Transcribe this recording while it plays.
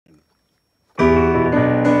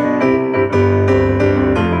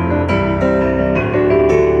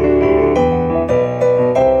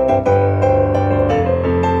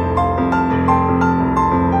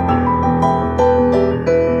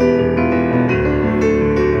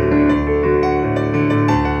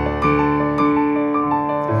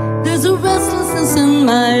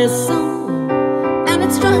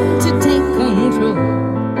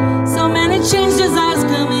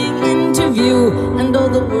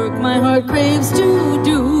my heart craves to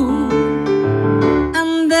do.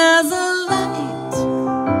 And there's a light,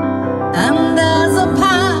 and there's a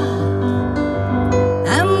path,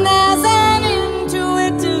 and there's an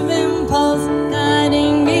intuitive impulse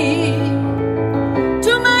guiding me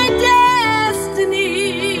to my destiny.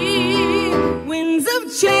 Winds of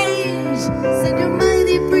change, send your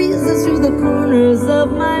mighty breezes through the corners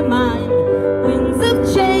of my mind. Winds of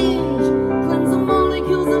change, cleanse the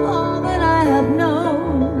molecules of all that I have known.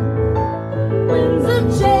 Winds of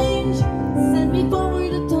change, send me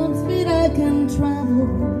forward at top speed I can travel.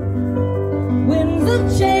 Winds of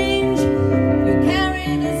change, you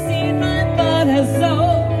carry the seed my thought has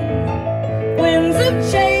sown. Winds of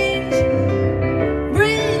change,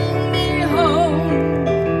 bring me home.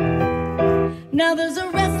 Now there's a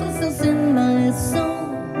restlessness in my soul,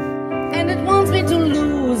 and it wants me to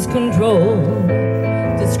lose control,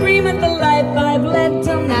 to scream at the life I've led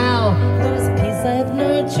till now, lose peace I've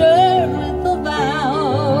nurtured with a vow.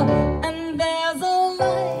 And there's a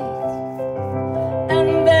light, and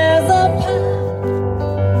there's a path,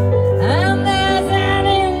 and there's an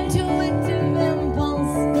intuitive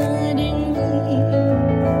impulse guiding me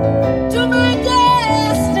to my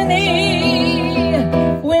destiny.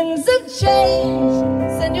 Winds of change,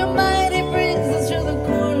 send your mighty breezes through the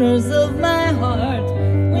corners of my heart.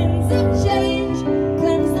 Winds of change,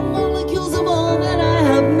 cleanse the molecules of all that I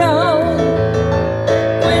have known.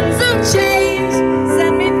 Winds of change,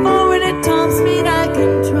 send me forward at top speed I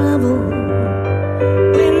can travel.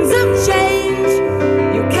 Winds of change,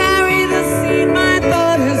 you carry the seed my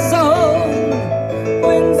thought has sown.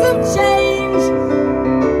 Winds of change,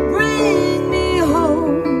 bring me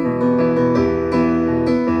home.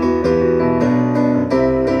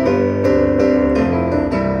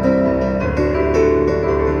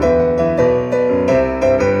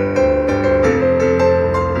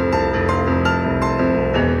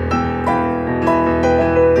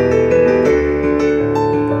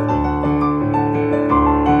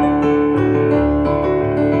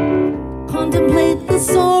 Contemplate the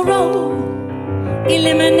sorrow,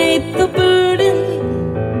 eliminate the burden,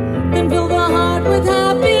 then fill the heart with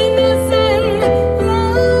happiness and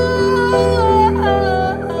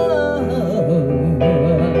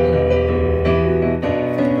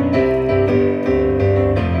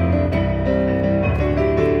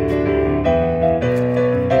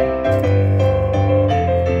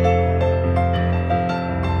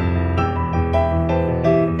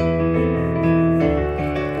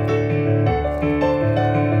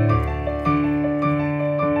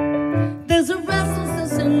there's a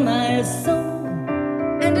restlessness in my soul,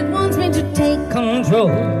 and it wants me to take control.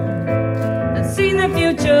 I've seen the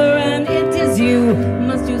future, and it is you.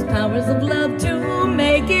 Must use powers of love to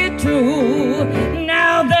make it true.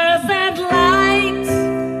 Now there's that light,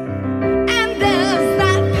 and there's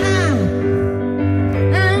that path,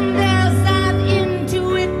 and there's that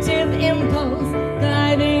intuitive impulse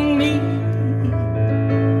guiding me.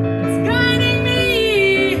 It's guiding me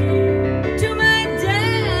to my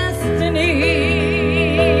destiny.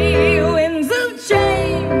 Winds of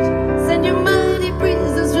change, send your mighty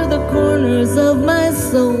breezes through the corners of my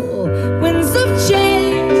soul. Winds of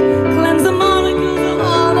change, cleanse the molecules of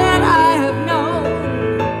all that I have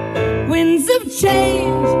known. Winds of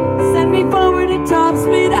change, send me forward at top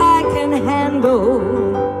speed I can handle.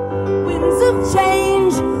 Winds of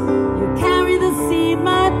change, you carry the seed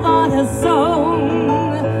my thought has sown.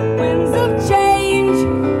 Winds of change,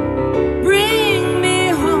 bring me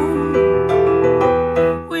home.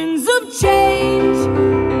 Winds of change,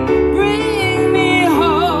 bring me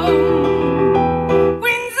home.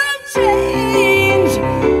 Winds of change,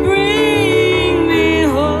 bring me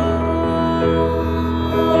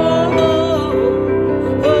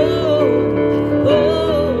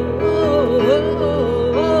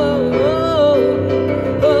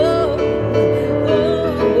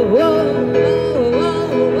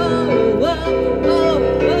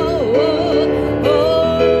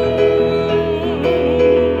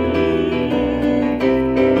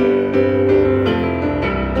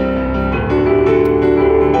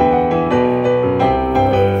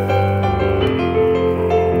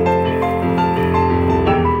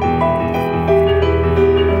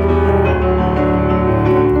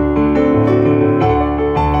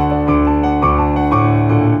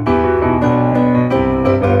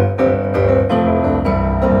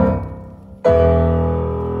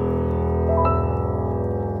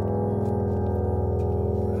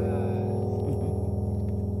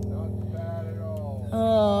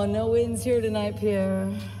Oh, no winds here tonight, Pierre.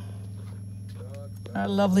 Our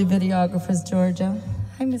lovely videographers, Georgia.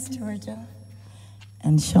 Hi, Miss Georgia.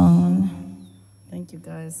 And Sean. Thank you,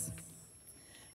 guys.